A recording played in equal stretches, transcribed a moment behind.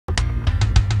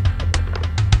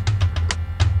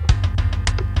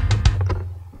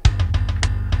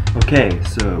Okay,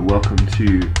 so welcome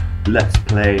to Let's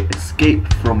Play Escape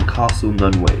from Castle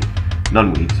Nunwi,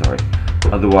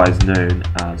 otherwise known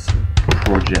as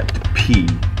Project P.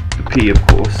 The P, of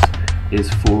course, is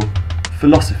for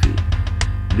philosophy.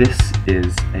 This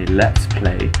is a Let's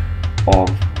Play of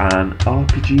an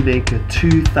RPG Maker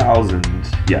 2000,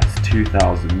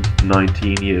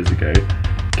 19 years ago,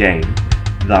 game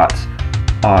that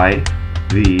I,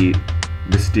 the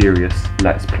mysterious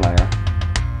Let's Player,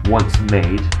 once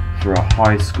made for a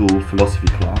high school philosophy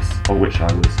class, of which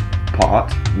I was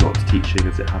part, not teaching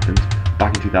as it happened,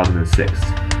 back in 2006.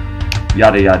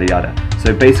 Yada yada yada.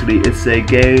 So basically it's a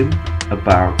game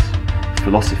about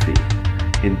philosophy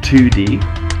in 2D.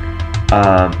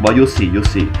 Well, you'll see.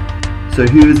 So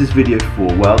who is this video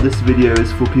for? Well, this video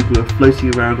is for people who are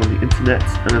floating around on the internet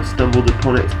and have stumbled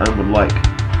upon it and would like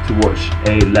to watch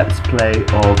a Let's Play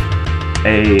of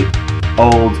a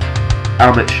old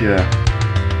amateur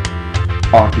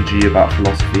RPG about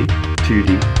philosophy,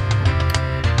 2D.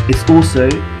 It's also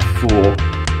for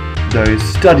those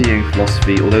studying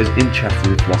philosophy or those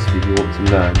interested in philosophy who want to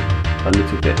learn a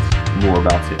little bit more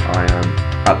about it. I am,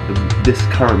 at this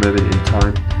current moment in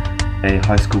time, a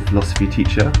high school philosophy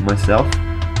teacher myself.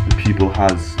 The pupil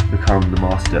has become the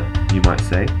master, you might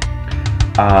say.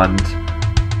 And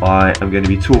I am going to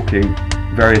be talking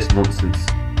various nonsense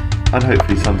and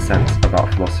hopefully some sense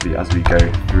about philosophy as we go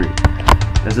through.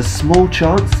 There's a small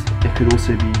chance it could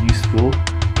also be useful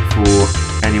for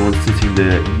anyone sitting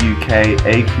the UK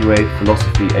AQA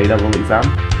Philosophy A-level exam,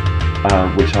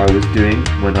 which I was doing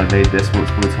when I made this once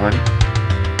upon a time.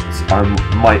 So I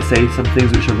might say some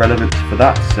things which are relevant for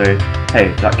that, so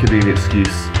hey, that could be an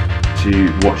excuse to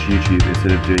watch YouTube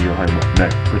instead of doing your homework. No,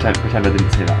 pretend I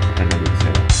didn't say that.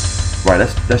 Right,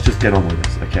 let's just get on with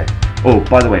this, okay. Oh,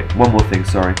 by the way, one more thing,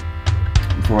 sorry,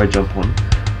 before I jump on.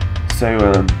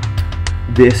 So,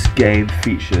 this game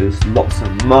features lots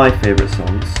of my favourite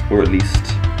songs, or at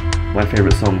least my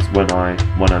favourite songs when I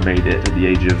made it at the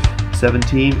age of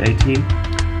 17, 18.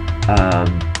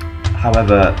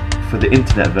 However, for the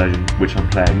internet version, which I'm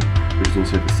playing, which is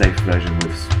also the safe version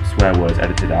with swear words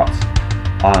edited out,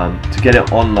 to get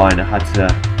it online I had to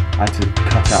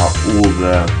cut out all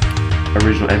the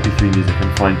original MP3 music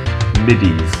and find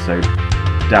MIDIs, so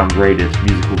downgraded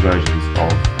musical versions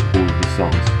of all of the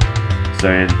songs.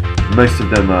 So most of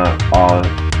them are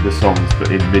the songs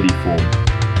but in MIDI form,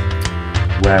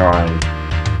 where I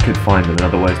could find them, in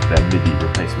other words they're MIDI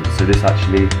replacements. So this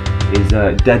actually is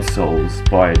Dead Souls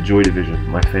by Joy Division,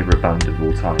 my favourite band of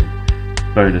all time.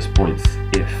 Bonus points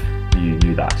if you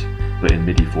knew that, but in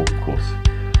MIDI form of course.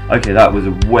 Okay, that was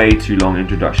a way too long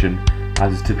introduction,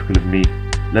 as is typical of me.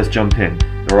 Let's jump in.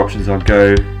 Our options are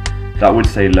go, that would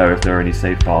say low if there are any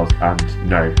save files, and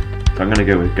no. So I'm going to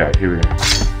go with go. Here we go.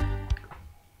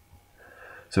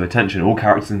 So attention, all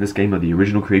characters in this game are the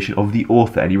original creation of the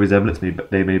author. Any resemblance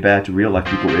they may bear to real life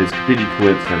people is completely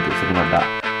coincidental, something like that.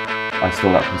 I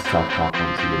stole that from South Park,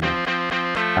 obviously, didn't I?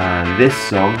 And this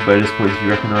song, bonus points if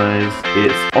you recognise,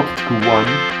 it's Obstacle 1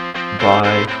 by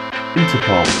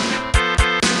Interpol.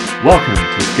 Welcome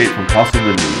to Escape from Castle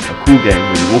Nunwi, a cool game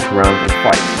where you walk around and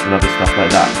fight and other stuff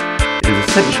like that. It is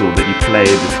essential that you play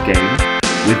this game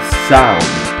with sound.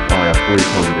 Oh yeah, I've already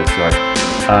told you this, sorry.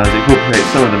 As it incorporates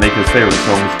some of the maker's favourite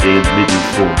songs in MIDI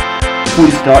form. Before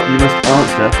you start, you must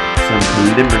answer some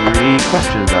preliminary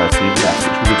questions, I assume, yes,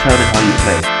 which will determine how you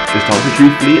play. Just answer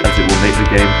truthfully, as it will make the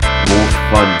game more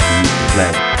fun for you to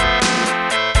play.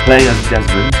 Playing as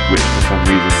Desmond, which for some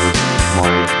reason was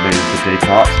my name for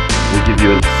Descartes, will give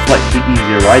you a slightly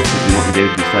easier ride. If you want the game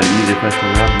to be slightly easier first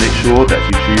time around, make sure that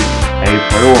you choose a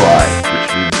priori, which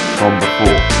means from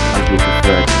before, as your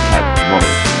preferred type of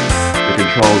knowledge. The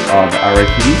controls are the arrow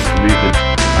keys for movement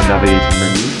and navigating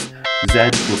menus, Z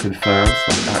for confirm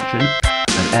 / action,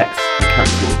 and X for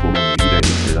cancel or menu. You don't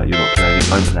need to do that, you're not playing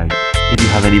it, I'm playing it. If you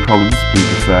have any problems,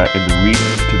 please refer to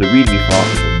the readme file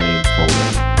in the main folder.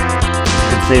 You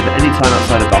can save at any time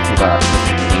outside of battle by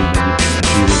accessing the main menu and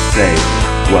choosing save.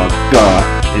 Well, duh,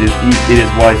 it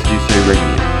is wise to do so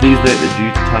regularly. Please note that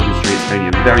due to time constraints, only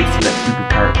a very select group of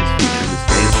characters feature in this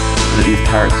game, and that these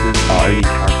characters are only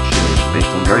caricatures based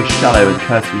on very shallow and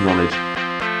cursory knowledge.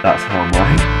 That's how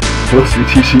my philosophy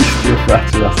teacher used to refer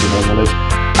to us in my knowledge.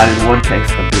 And in one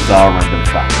case, a bizarre random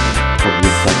fact from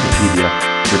the Encyclopedia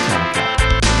Britannica.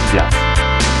 Yes,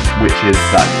 which is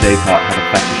that Descartes had a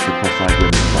fetish for cross-eyed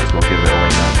women. Might as well give it away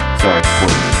now. Sorry,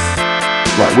 spoilers.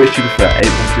 Right, which do you prefer, a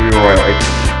posteriori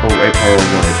or a priori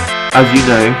knowledge? As you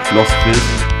know, philosophers,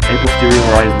 a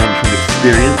posteriori is knowledge from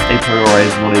experience, a priori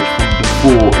is knowledge from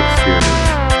before experience.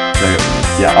 So,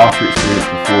 yeah, after experience,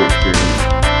 before experience.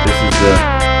 This is the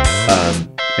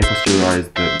a posteriori is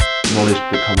the knowledge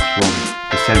that comes from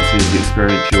the senses, the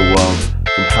experiential world,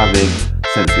 from having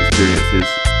sense experiences.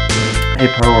 A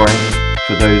priori,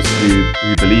 for those who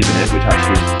believe in it, which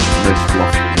actually is most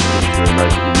philosophers according to a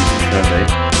relatively recent survey,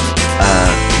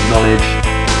 knowledge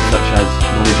such as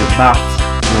knowledge of maths,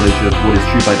 knowledge of what is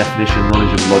true by definition,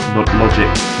 knowledge of logic.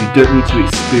 You don't need to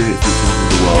experience these things in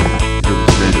the world in order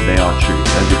to know that they are true.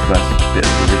 There's your first bit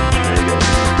of the original. There you go.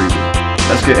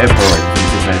 Let's go a priori.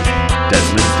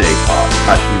 Desmond Descartes.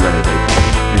 Actually, René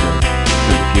Descartes. Who knows?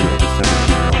 There's a few of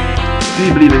 17-year-old. Do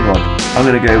you believe in God? I'm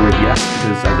going to go with yes,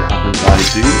 because as it happens, I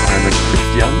do. I'm a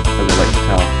Christian, as I like to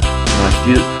tell my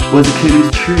students. Was Achilles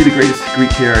truly the greatest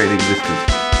Greek hero in existence?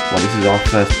 Well, this is our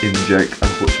first in-joke,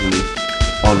 unfortunately.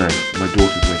 Oh no, my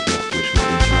daughter's waking up, which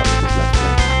might interrupt this let's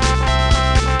play.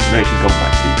 No, she's gone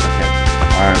back to sleep. Okay,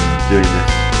 I am doing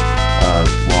this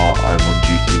while I'm on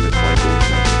duty with my daughter.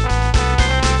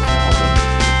 So hold on.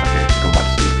 Okay, she's gone back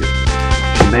to sleep. Good.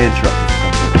 She may interrupt us at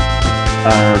some point.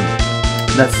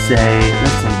 Let's say no,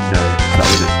 because that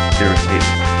would irritate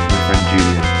my friend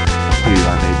Julian, who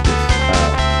I made this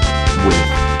with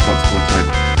once upon a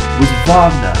time. Was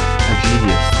Wagner a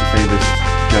genius? The famous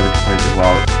German composer.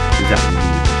 Well, it definitely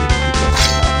needed a genius.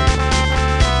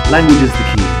 Language is the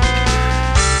key.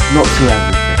 Not to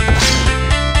everything.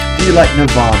 Do you like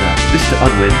Nirvana? Mr.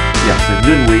 Unwin? Yeah, so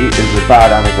Nunwi is a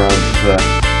bad anagram for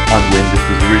Unwin. This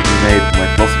was originally made for my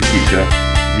philosophy teacher,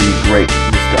 the great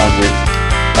Mr. Unwin.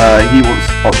 He wants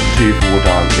option 2 for more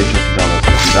dialogue, interesting dialogue,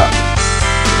 so do that.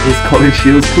 Is Colin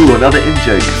Shields cool? Another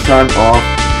in-joke, son of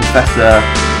Professor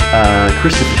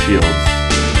Christopher Shields.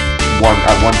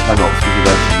 At one time Oxford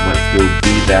University, might still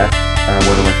be there,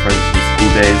 one of my friends from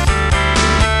school days.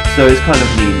 So it's kind of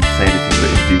mean to say anything but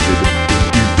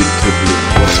indubitably,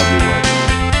 what a lovely word.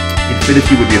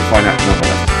 Infinity would be a finite number,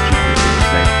 that's a stupid thing to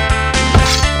say.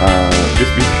 This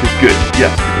music is good,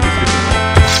 yes, because it's good.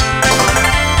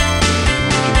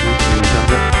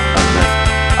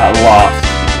 At last.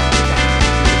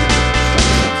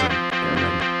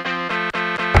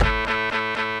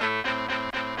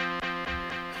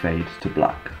 Fade to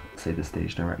black, say the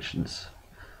stage directions.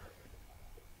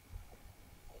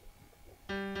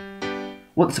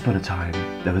 Once upon a time,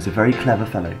 there was a very clever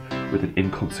fellow with an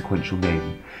inconsequential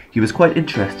name. He was quite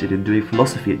interested in doing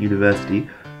philosophy at university,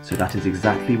 so that is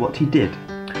exactly what he did.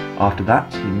 After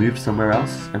that, he moved somewhere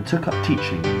else and took up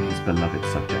teaching his beloved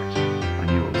subject. I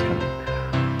knew it was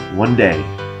coming. One day,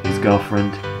 his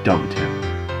girlfriend dumped him.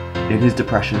 In his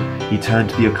depression, he turned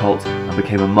to the occult and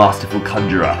became a masterful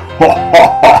conjurer.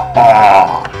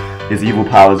 His evil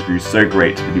powers grew so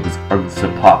great that he was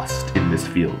unsurpassed in this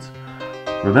field.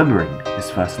 Remembering his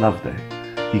first love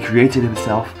though, he created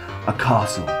himself a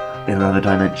castle in another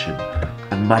dimension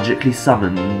and magically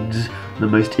summoned the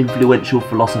most influential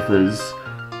philosophers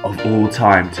of all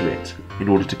time to it in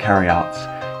order to carry out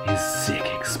his sick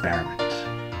experiment.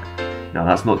 Now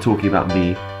that's not talking about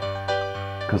me,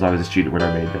 because I was a student when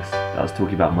I made this. That was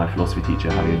talking about my philosophy teacher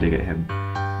having a dig at him.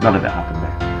 None of it happened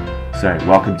there. So,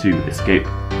 welcome to Escape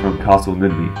from Castle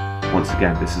Nunwi. Once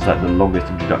again, this is like the longest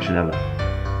introduction ever.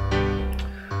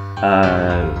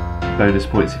 Bonus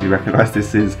points if you recognise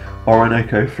this is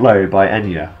Orinoco Flow by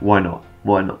Enya. Why not?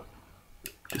 Why not?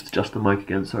 Just adjust the mic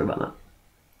again, sorry about that.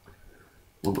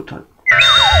 One more time.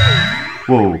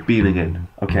 Whoa, beaming in.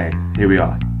 Okay, here we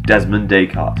are. Desmond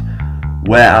Descartes.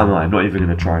 Where am I? I'm not even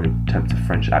going to try and attempt a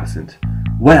French accent.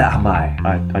 Where am I?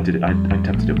 I did it. I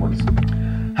attempted it once.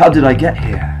 How did I get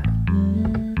here?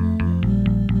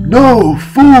 No,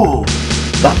 fool!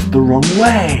 That's the wrong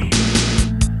way!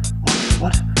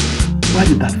 What? Where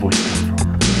did that voice come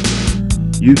from?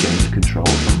 You gained control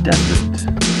of Desmond.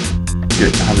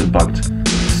 Good, it hasn't bugged.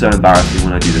 It's so embarrassing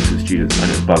when I do this with students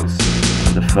and it bugs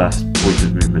at the first point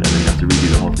of movement and then you have to redo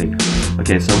the whole thing.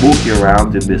 Okay, so I'm walking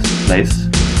around in this place.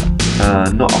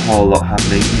 Not a whole lot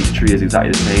happening. Each tree is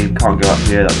exactly the same. Can't go up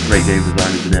here. That's great game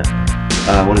design, isn't it?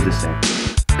 What does this say?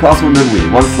 Castle Nunwi,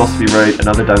 one philosophy road,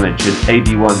 another dimension,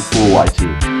 AD1 4YT.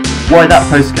 Why that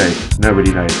postcode? Nobody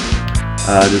knows.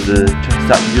 Does the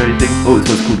statue do anything? Oh, this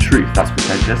one's called Truth. That's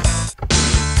pretentious.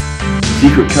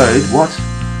 Secret code? What?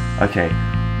 Okay.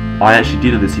 I actually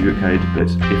do know the secret code, but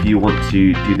if you want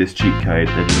to do this cheat code,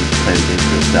 then you need to play the game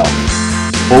for yourself.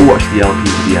 Or watch the LP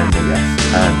to the end, I guess,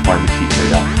 and find the cheat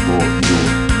code out for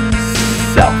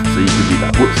yourself. So you can do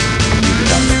that. Whoops, leave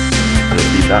it down there. Let's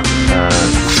leave that.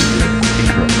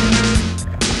 Incorrect.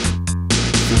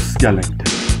 The skeleton.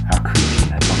 How creepy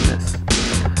and ominous.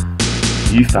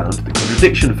 You found the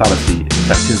contradiction fallacy,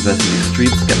 effective versus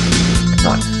extreme skepticism.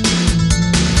 Nice.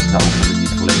 That will come in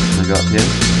useful later. Can I go up here?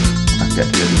 I can get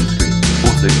to the end of the screen.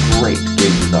 Also, great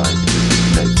game design in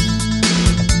the notes.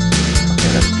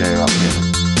 Okay, let's go up here.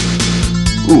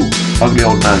 Ooh, ugly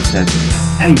old man said,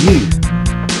 "Hey you!"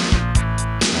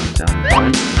 Runs down the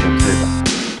line, jumps over.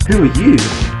 "Who are you?"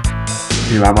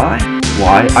 "Who am I?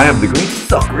 Why, I am the great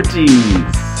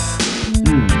Socrates!"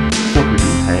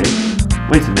 Socrates, hey?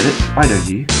 Wait a minute, I know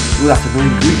you. You're that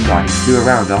annoying Greek guy who flew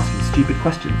around asking stupid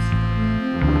questions.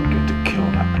 "I'm going to kill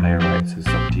that playwright," says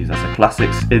Socrates. That's a classic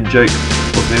in-joke.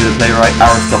 What's the name of the playwright?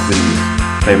 Aristophanes,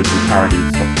 famously parodied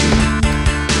Socrates.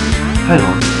 Hang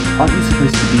on, aren't you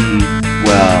supposed to be,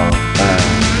 well,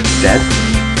 dead?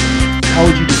 How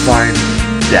would you define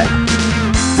dead?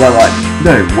 Well,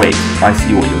 no, wait, I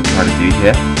see what you're trying to do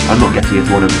here. I'm not getting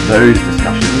into one of those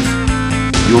discussions.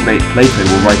 Your mate Plato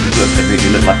will write a book that makes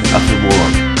you look like an utter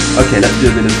moron. Okay, let's do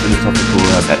a bit of philosophical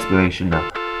explanation now.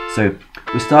 So,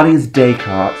 we're starting as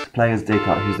Descartes, playing as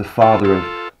Descartes, who's the father of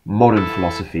modern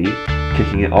philosophy,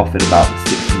 kicking it off in about the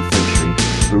 16th century.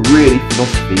 But really,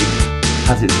 philosophy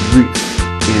has its roots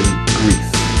in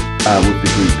Greece, with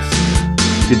the Greeks.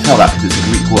 You can tell that because it's a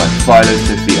Greek word,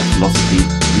 philosophia, philosophy,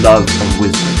 love of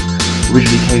wisdom.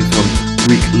 Originally came from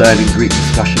Greek learning, Greek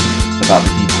discussion about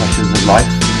the deep questions of life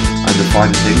and the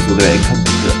finer things, although it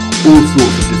encompassed all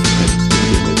sorts of disciplines to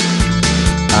begin with.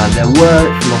 And there were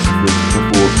philosophers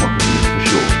before Socrates, for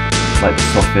sure, like the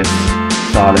Sophists,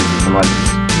 Thales and Melitus,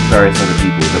 various other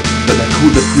people, but they're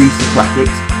called the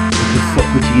pre-Socratics because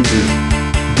Socrates is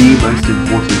the most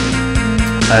important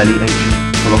early ancient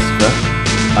philosopher,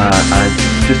 and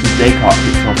just as Descartes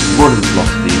kicked off modern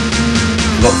philosophy,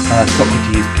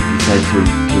 Socrates could be said to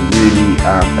really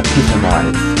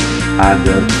epitomise and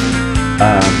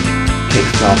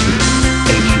kick-started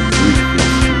ancient Greek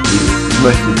philosophy. He was the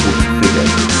most important figure,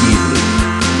 easily.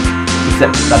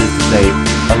 Except that is to say,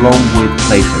 along with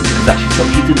Plato, because actually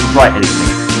Socrates didn't write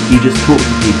anything. He just talked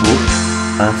to people,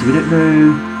 so we don't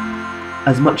know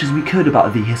as much as we could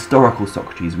about the historical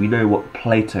Socrates. We know what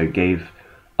Plato gave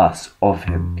us of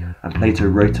him, and Plato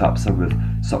wrote up some of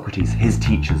Socrates, his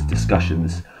teachers'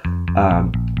 discussions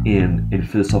in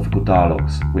philosophical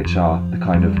dialogues, which are the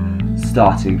kind of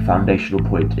starting foundational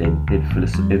point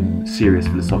in serious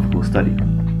philosophical study,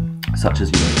 such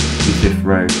as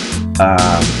Euthyphro,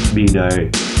 Meno,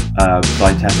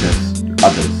 Theaetetus,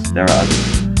 others. There are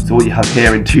others. So what you have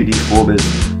here in 2D form is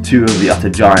two of the utter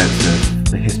giants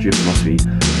of the history of philosophy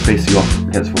facing off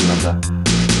against one another.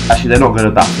 Actually, they're not going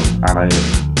to battle, and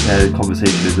their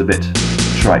conversation is a bit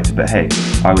trite, but hey,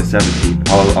 I was 17.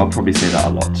 I'll probably say that a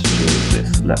lot during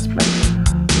this Let's Play.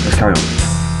 Let's carry on.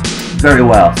 Very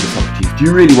well, says Socrates. Do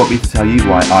you really want me to tell you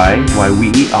why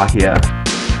we are here?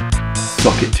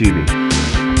 Sock it to me.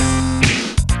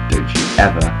 Don't you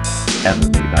ever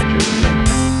make that joke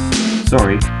again.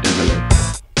 Sorry, désolé.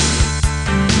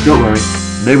 Don't worry,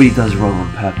 nobody does wrong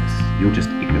on purpose. You're just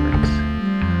ignorant.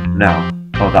 Now,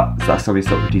 that's something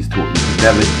Socrates taught you. You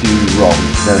never do wrong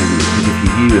knowingly, because if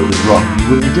you knew it was wrong, you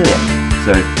wouldn't do it.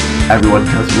 So, everyone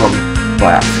does wrong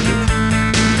by accident.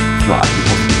 It's not actually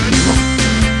possible to do wrong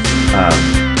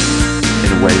in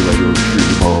a way where you're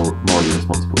truly morally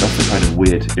responsible. That's the kind of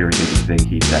weird, irritating thing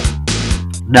he said.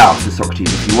 Now, says Socrates,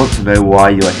 if you want to know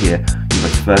why you are here, you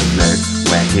must first know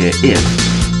where here is.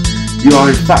 You are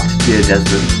in fact, dear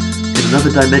Desmond, in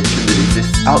another dimension that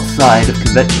exists outside of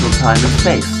conventional time and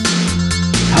space.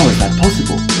 How is that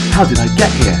possible? How did I get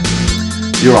here?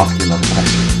 You're asking a lot of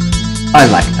questions. I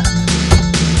like that.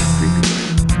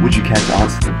 Would you care to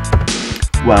answer them?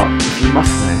 Well, if you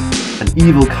must know, an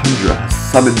evil conjurer has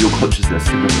summoned your consciousness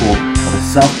in the form of a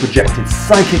self-projected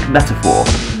psychic metaphor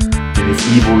to his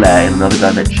evil lair in another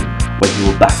dimension, where he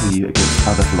will battle you against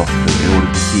other philosophers in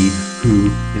order to see who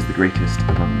is the greatest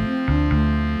among you.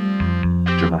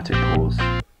 Dramatic pause.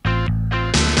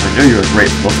 I know you're a great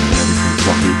philosopher and everything,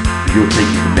 Sophie, but you're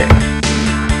taking the mick.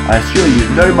 I assure you,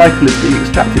 no Michael is being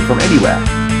extracted from anywhere.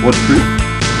 Want proof?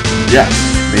 Yes,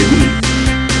 may we?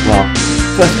 Well,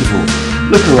 first of all,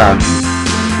 look around you.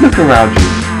 Look around you.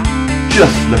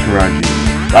 Just look around you.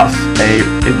 That's a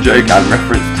joke and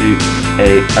reference to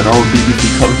an old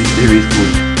BBC comedy series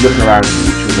called Look Around You,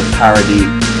 which was a parody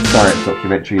science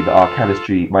documentary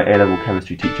that my A-level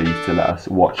chemistry teacher used to let us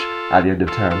watch at the end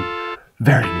of term.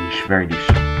 Very niche, very niche.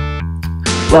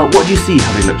 Well, what do you see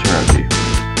having looked around you?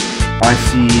 I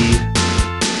see,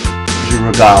 je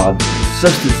regarde,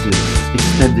 substances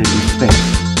extended in space.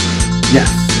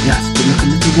 Yes, but look a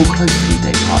little more closely,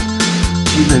 Descartes.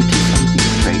 Do you notice anything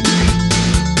strange?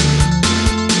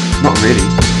 Not really.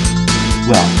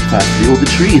 Well, firstly, all the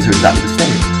trees are exactly the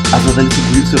same, as are the little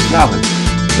groups of flowers.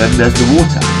 Then there's the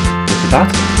water. What about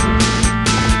it?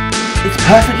 It's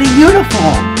perfectly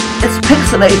uniform! It's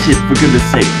pixelated, for goodness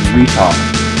sake, retard.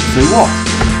 So what?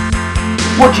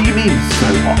 What do you mean, so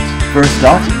what? For a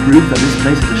start, it proves that this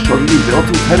place is a strongly built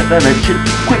alternate dimension,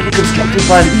 quickly constructed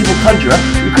by an evil conjurer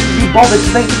who couldn't be bothered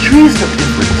to make the trees look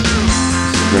different.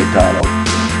 This is great dialogue.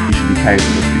 You should be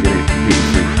careful at the beginning, completely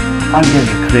free. I'm getting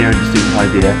a clear and distinct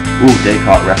idea. Ooh,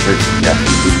 Descartes reference. Yes,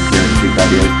 we've been clear and distinct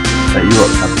ideas. That you're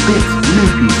a bit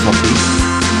loopy, Sophie.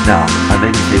 Now, I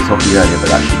meant to say Sophie earlier,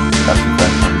 but that's the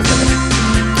first time I said it.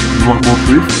 You want more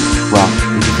proof? Well,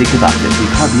 if you think about it,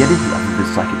 we can't be anything other than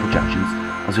psychic projections,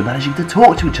 as we're managing to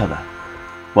talk to each other.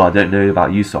 Well, I don't know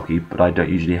about you, Socky, but I don't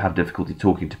usually have difficulty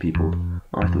talking to people.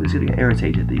 Oh, I thought he was going to get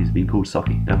irritated that he was being called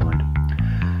Socky. Never mind.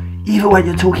 Even when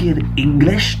you're talking in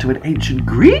English to an ancient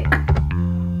Greek?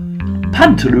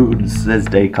 Pantaloons, says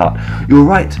Descartes. You're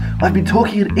right, I've been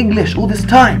talking in English all this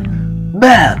time.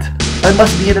 Mad! I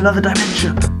must be in another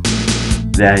dimension.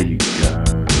 There you go.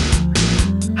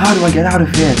 How do I get out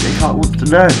of here? Descartes wants to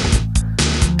know.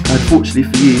 Unfortunately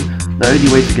for you, the only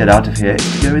way to get out of here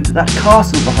is to go into that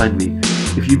castle behind me.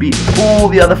 If you beat all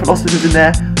the other philosophers in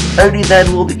there, only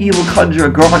then will the evil conjurer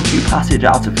grant you passage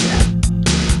out of here.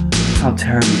 How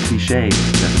terribly cliched,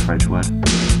 says the French word.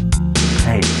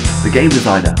 Hey, the game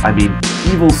designer, I mean,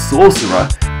 evil sorcerer,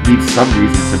 needs some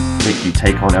reason to make you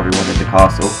take on everyone in the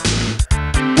castle.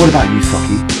 What about you,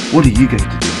 Socky? What are you going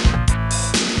to do?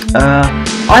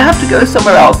 I have to go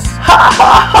somewhere else. Ha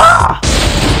ha ha!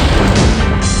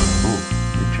 Oh,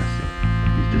 interesting.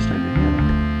 He's just over here.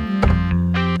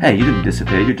 Hey, you didn't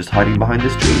disappear, you're just hiding behind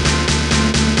this tree.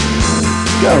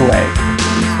 Go away.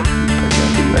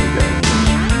 Okay, let it go.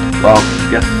 Well, I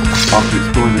guess after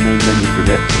exploring the main menu for a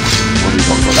bit, well, we've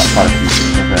got that fallacy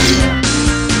stuff earlier.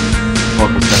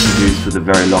 Multiple secondaries for the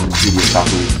very long and tedious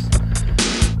battles.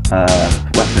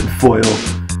 Weapon, foil,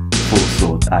 full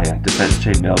sword, yeah, defense,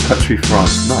 chainmail, country,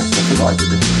 France. Nice, that's what I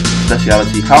did.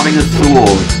 Speciality, having a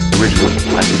sword. Original,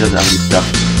 actually doesn't have any stuff.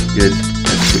 Good,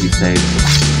 that's pretty safe.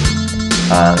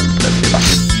 Let's get back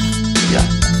in. Yeah,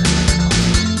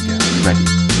 are you ready?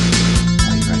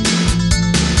 Are you ready?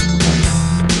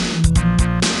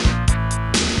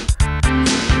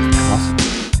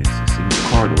 It's a single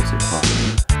corridor so far.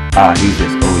 Who's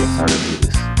this? Oh yes, I remember who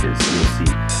this is. You'll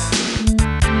see.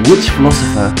 Which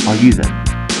philosopher are you then?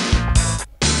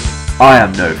 I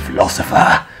am no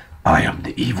philosopher. I am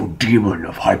the evil demon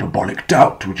of hyperbolic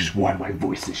doubt, which is why my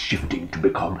voice is shifting to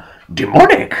become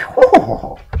demonic.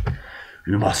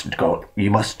 You must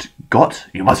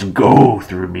go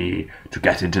through me to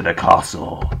get into the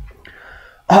castle.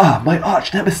 Ah, my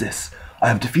arch nemesis. I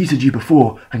have defeated you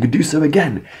before and can do so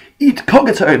again. Eat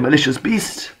cogito, malicious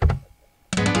beast.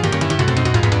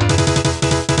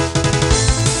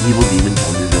 Evil demon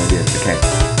told his ideas. Okay,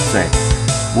 so,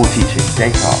 more teaching.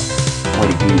 Descartes,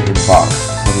 when he embarks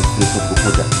on his philosophical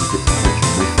project in the 16th century,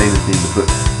 most famously in the book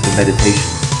The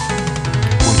Meditations,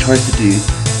 what he tries to do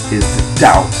is to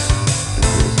doubt.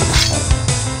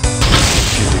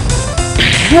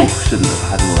 Shouldn't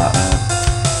have had all that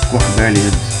guacamole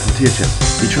and tortilla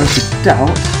chips. He tries to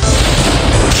doubt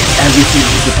everything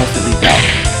he could possibly doubt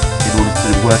in order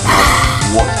to work out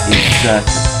what is certain.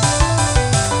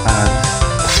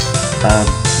 And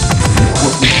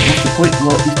what's the point?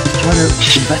 Well, he's trying to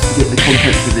investigate the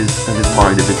contents of his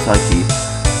mind, of his psyche,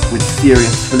 with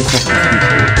serious philosophical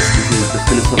scrutiny. This is the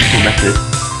philosophical method.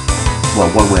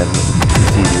 Well, one way of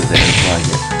proceeding with it and applying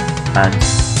it. And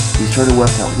he's trying to work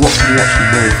out what can he actually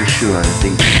know for sure and the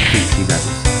things he thinks he knows.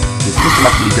 He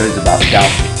systematically goes about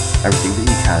doubting everything that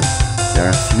he can. There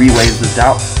are 3 waves of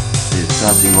doubt. He's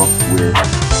starting off with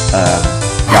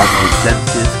doubting his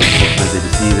senses, sometimes they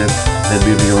deceive him. Then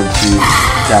moving on to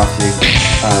doubting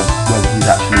whether he's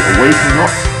actually awake or not.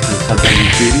 And sometimes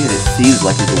he's dreaming and it seems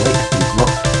like he's awake, but he's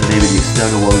not. So maybe the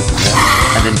external world isn't there.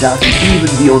 And then doubting even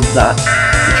beyond that,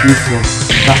 the truth of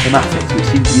mathematics, which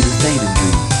seem to be the same in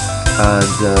dreams.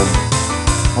 And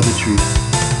other truths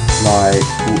like,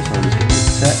 oh, sorry, I'm just getting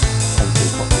this set. I'm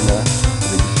so popular. Let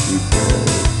me just read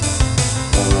this.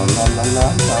 La la la la la la la.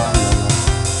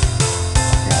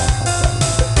 Okay, I'll cut that a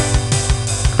little bit.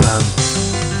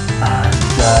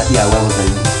 Yeah, where was I?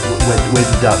 Wave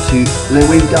of doubt 2. And then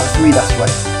wave of doubt 3, that's right.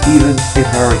 Even if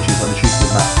priorities like the truth of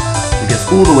math. It gets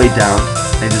all the way down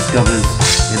and discovers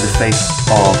in the face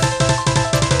of,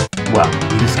 well,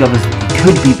 he discovers that he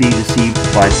could be being deceived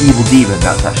by an evil demon.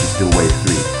 That's actually still wave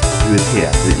 3. Who is here,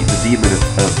 the demon of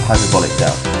hyperbolic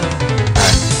doubt.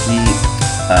 And he,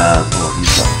 well,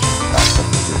 he's rubbish. That's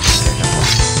something good. Okay, never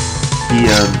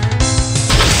mind.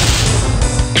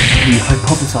 He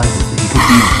hypothesizes that he could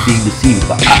be being deceived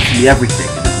about absolutely everything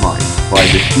in his mind by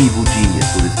this evil genius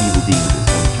or this evil demon in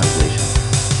some translation,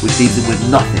 which leaves him with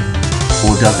nothing,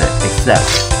 or does it, except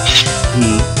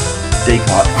he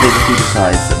Descartes famously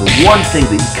decides that the one thing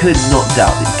that he could not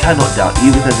doubt, that he cannot doubt,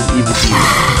 even as an evil demon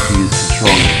who's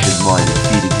controlling his mind and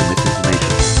feeding him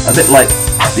misinformation. A bit like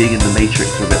being in the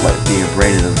Matrix, or a bit like being a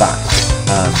brain in a vat,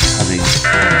 having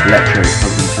electrodes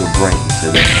pumped into your brain so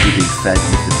that you're being fed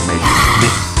misinformation,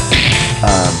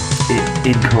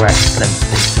 incorrect sense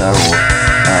data or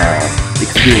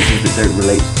experiences that don't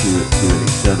relate to an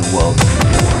external world.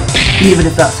 Even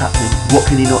if that's happening, what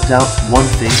can he not doubt? One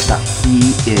thing, that he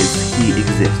exists.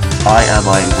 I am,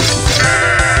 I exist.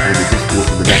 And the discourse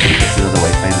of the method puts another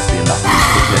way, famously in Latin,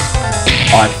 puts it,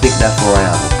 I think therefore I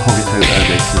am, or cogito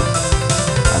ergo sum.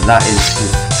 And that is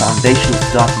his foundational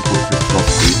starting point for his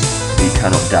philosophy that you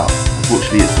cannot doubt.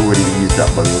 Unfortunately, it's already been used up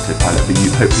by the autopilot, but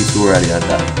you hopefully saw earlier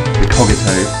that the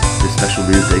cogito, this special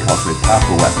move, Descartes' most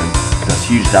powerful weapon, does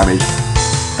huge damage.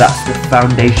 That's the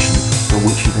foundation from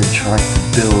which he then tries to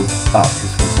build up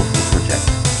his philosophical project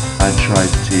and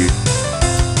tries to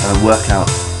work out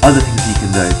other things he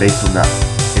can know based on that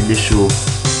initial,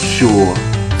 sure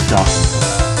starting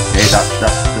point. Okay, that's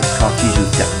Cartesian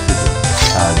skepticism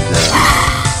and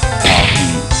how he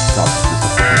starts his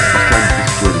philosophical project. He's trying to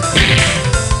destroy this thing.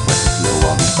 Might take a little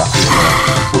while. These battles are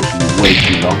unfortunately way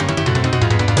too long.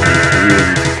 I really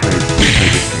need to play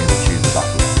this game or choose the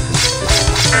battle because it's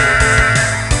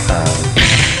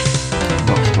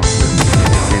not strong for him. It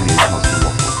gave me a chance to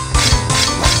waffle.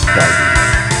 That was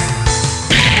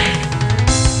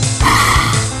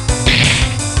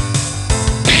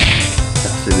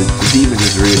so the demon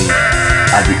is really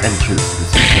at the entrance to the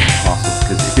secret castle,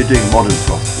 because if you're doing modern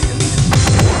philosophy at least,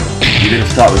 you're going to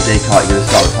start with Descartes, you're going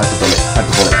to start with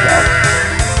hyperbolic doubts,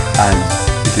 and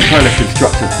if you're trying to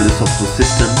construct a philosophical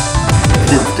system,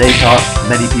 since Descartes,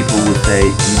 many people would say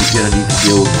you're going to need to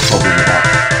deal with the problem about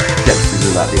skepticism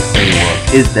about the external world.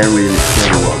 Is there really an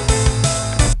external world?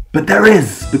 But there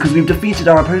is, because we've defeated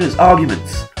our opponent's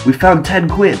arguments. We found 10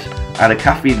 quid and a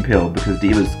caffeine pill, because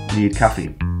demons need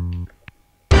caffeine.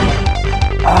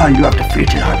 Ah, you have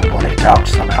defeated hyperbolic doubt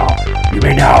somehow. You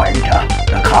may now enter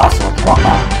the castle proper.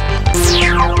 I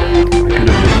could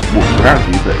have just walked around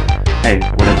you, but hey,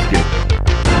 whatever's good.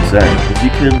 So, if you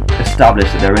can establish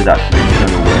that there is actually an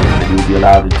external world, then you will be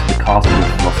allowed into the castle of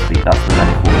philosophy. That's the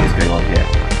metaphor that's going on here.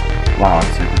 Wow, I'm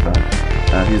so profound.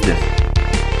 Who's this?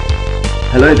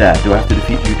 Hello there, do I have to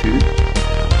defeat you too?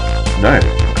 No.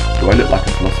 Do I look like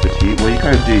a philosopher to you? Well, you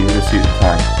kind of do, in a suit and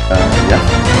tie. Yes.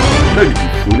 Don't be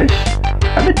foolish.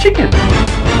 I'm a chicken!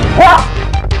 What?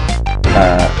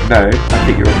 No, I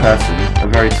think you're a person. A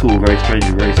very tall, very strange,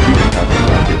 and very stupid person,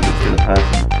 but still a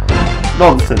person.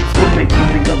 Nonsense! What makes you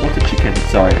think I'm not a chicken?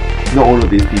 Sorry, not all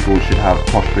of these people should have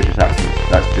posh British accents.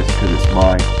 That's just because it's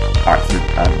my accent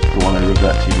and the one I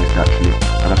revert to most naturally,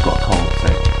 and I've got a cold, so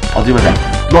I'll do my best.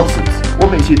 Nonsense! What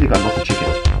makes you think I'm not a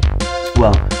chicken?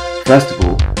 Well, first of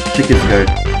all, chickens go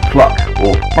cluck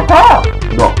or quack,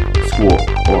 not squawk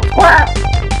or quack.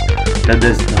 Then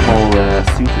there's the whole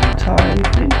suit and tie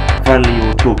thing. Finally,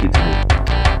 you're talking to me.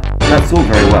 That's all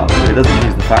very well, but it doesn't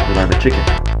change the fact that I'm a chicken.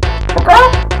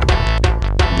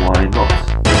 Why not?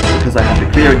 Because I have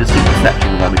a clear and distinct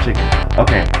perception that I'm a chicken.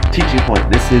 Okay, teaching point.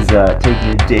 This is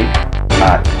taking a dig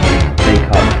at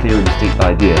Descartes' clear and distinct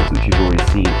ideas, which you've already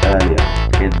seen earlier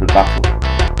in the battle.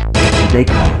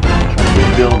 Descartes trying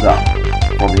to build up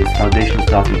from his foundational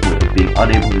starting point of being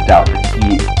unable to doubt that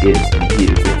he is and he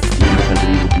exists, even if there's an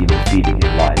evil demon feeding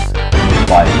him lies,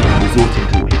 by resorting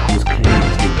to what he calls clear and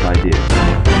distinct ideas.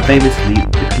 Famously,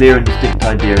 the clear and distinct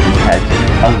idea in his head,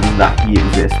 other than that he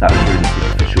exists, that's clear and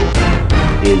distinct for sure,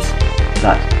 is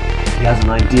that he has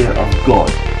an idea of God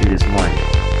in his mind.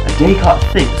 And Descartes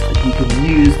thinks that he can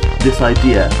use this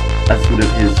idea as sort of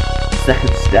his second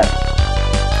step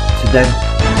to then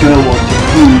go on to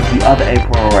prove the other a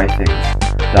priori things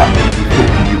that we've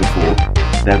talked to you before,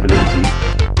 their validity,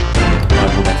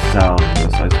 or their sound,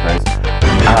 I suppose,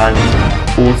 and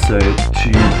also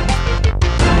to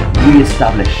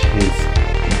re-establish his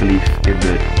belief in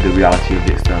the reality of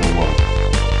the external world.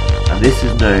 And this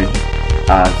is known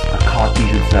as a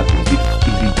Cartesian circle.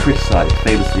 He's been criticised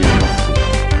famously in philosophy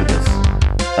for this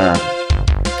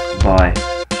by,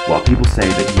 well, people say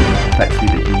that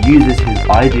he uses his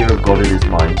idea of God in his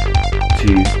mind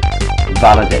to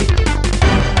validate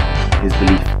his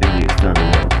belief in the external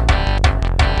world.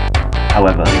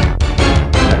 However,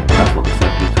 that's not the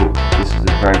circle at all. This is a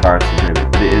very embarrassing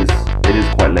moment, but it is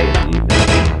quite late in the evening.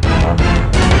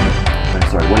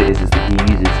 What it is that he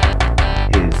uses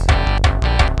his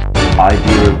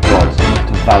idea of God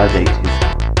to validate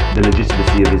the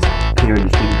legitimacy of his clear and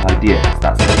distinct ideas.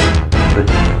 That's it. But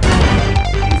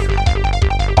his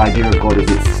idea of God is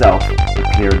itself a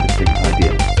clear and distinct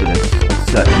idea. So there's a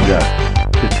certain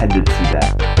dependency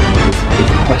there.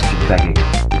 It's question begging,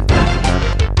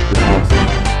 because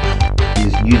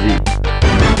he's using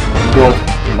God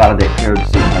to validate clear and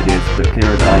distinct ideas, but clear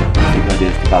and distinct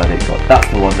ideas to validate God. That's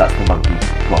the one, that's the monkey.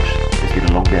 Gosh, it's been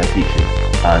a long day of teaching,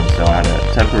 and so I had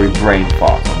a temporary brain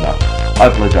fart on that. I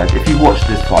apologise. If you watch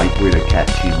this far, you probably don't care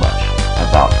too much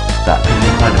about that, because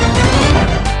you're kind of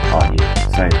aren't you?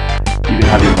 So you can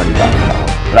have your money back for that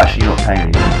one, but actually you're not paying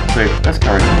anything. So let's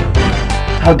carry on.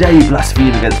 How dare you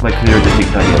blaspheme against my clear and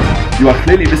distinct ideas? You are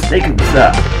clearly mistaken,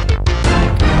 sir.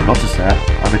 I'm not a sir,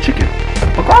 I'm a chicken.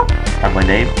 And my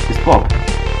name is Bob.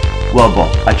 Well,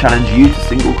 Bob, I challenge you to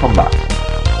single combat.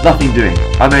 Nothing doing,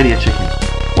 I'm only a chicken.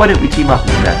 Why don't we team up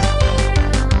instead?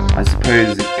 I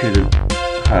suppose it couldn't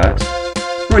hurt.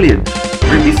 Brilliant!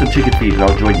 Bring me some chicken feed and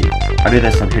I'll join you. I know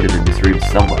there's some hidden in this room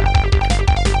somewhere.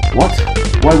 What?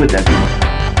 Why would there be?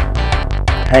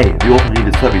 Hey, the author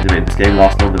needed something to make this game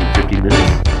last longer than 15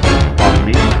 minutes. Pardon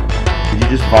me? Did you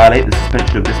just violate the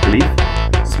suspension of disbelief?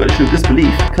 Suspension of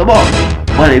disbelief? Come on!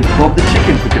 My name's Bob the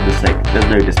Chicken, for goodness sake.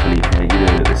 There's no disbelief here, you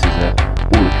know that this is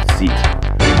all a conceit.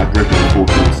 I've broken the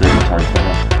fourth wall so many times by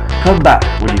now. Come back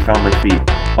when you found my feet.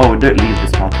 Oh, and don't leave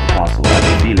this part of the castle. I have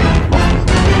a feeling the philosophers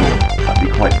on the floor. That'd be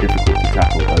quite difficult to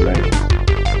tackle alone.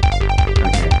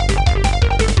 Okay.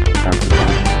 Now some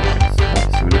punishing rights. Right,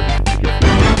 so we're looking for chicken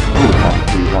feet. Oh, we found a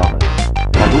clue's armour.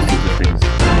 Find all sorts of things.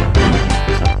 We're looking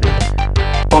for something.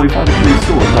 Oh, we found a clue's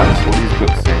sword. Nice. What do these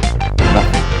books say?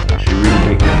 Nothing. I should really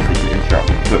make them so you can interact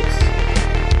with books.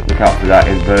 Look out for that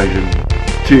in version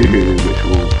 2, which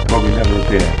will probably never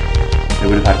appear. They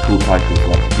would have had cool titles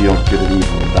like Beyond Good and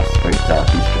Evil and Thus Spoke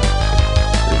Zarathustra.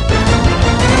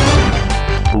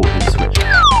 Oh, his switch.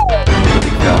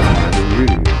 Something fell somewhere in the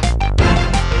room.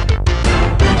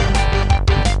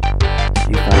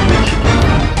 You found the chicken.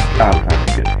 Oh, found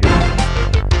it. Good.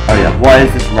 Oh yeah, why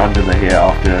is this randomer here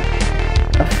after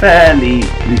a fairly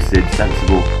lucid,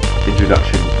 sensible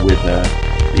introduction with the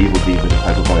evil demon and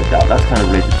hyperbolic doubt? That's kind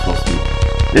of related to philosophy.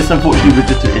 This unfortunately was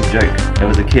just an in-joke. There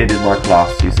was a kid in my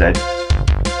class who said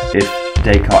if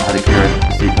Descartes had a clear and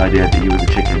distinct idea that he was a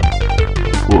chicken,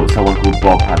 or someone called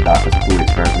Bob had that as a thought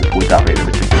experiment, would that make them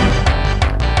a chicken?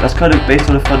 That's kind of based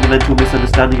on a fundamental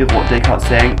misunderstanding of what Descartes is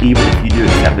saying, even if you do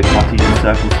accept the Cartesian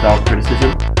circle style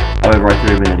criticism. However, I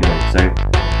threw him in anyway, so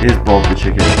here's Bob the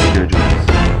chicken. He's going to join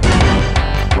us.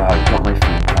 Wow, you got my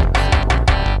feet.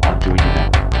 I'll join you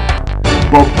now.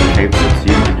 Bob became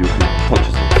subsumed into your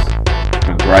consciousness.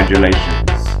 Congratulations.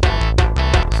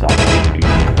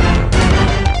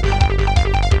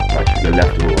 Right, should we go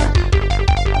left or right?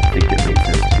 I think it makes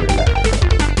sense to go left first.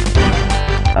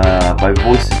 My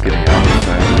voice is getting out, so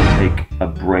I'm going to take a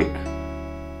break.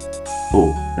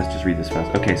 Oh, let's just read this first.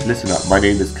 Okay, so listen up. My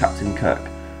name is Captain Kirk,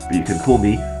 but you can call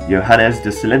me Johannes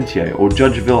de Silentio, or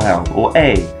Judge Wilhelm, or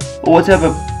A, or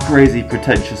whatever crazy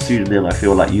pretentious pseudonym I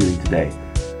feel like using today.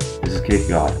 This is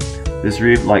Kierkegaard. This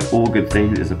room, like all good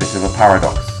things, is a bit of a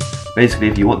paradox. Basically,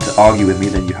 if you want to argue with me,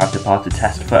 then you have to pass a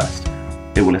test first.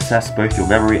 It will assess both your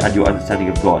memory and your understanding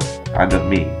of God, and of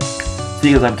me.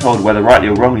 Seeing as I'm told, whether rightly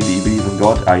or wrongly, that you believe in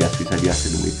God, yes, we said yes,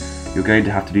 didn't we? You're going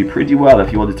to have to do pretty well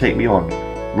if you want to take me on.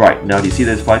 Right, now do you see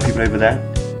those 5 people over there?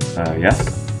 Yes?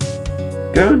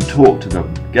 Go and talk to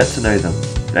them, get to know them,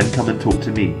 then come and talk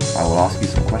to me. I will ask you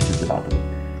some questions about them.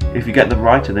 If you get them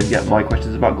right and then get my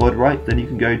questions about God right, then you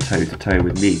can go toe to toe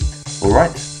with me.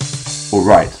 Alright?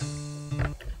 Alright.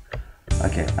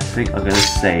 Okay, I think I'm going to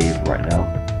save right now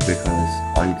because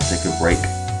I need to take a break.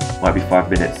 Might be 5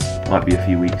 minutes, might be a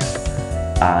few weeks,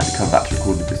 and come back to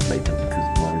recording this later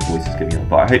because my voice is getting on.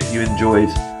 But I hope you enjoyed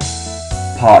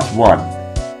part 1,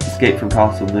 Escape from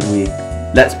Castle Nunwi.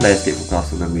 Let's play Escape from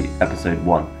Castle Nunwi, episode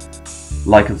 1.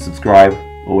 Like and subscribe,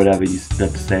 or whatever you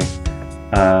meant to say.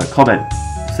 Comment.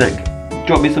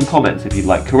 Drop me some comments if you'd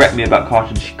like. Correct me about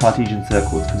Cartesian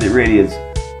circles, because it really is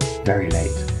very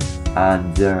late.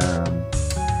 And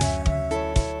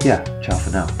yeah, ciao for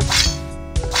now.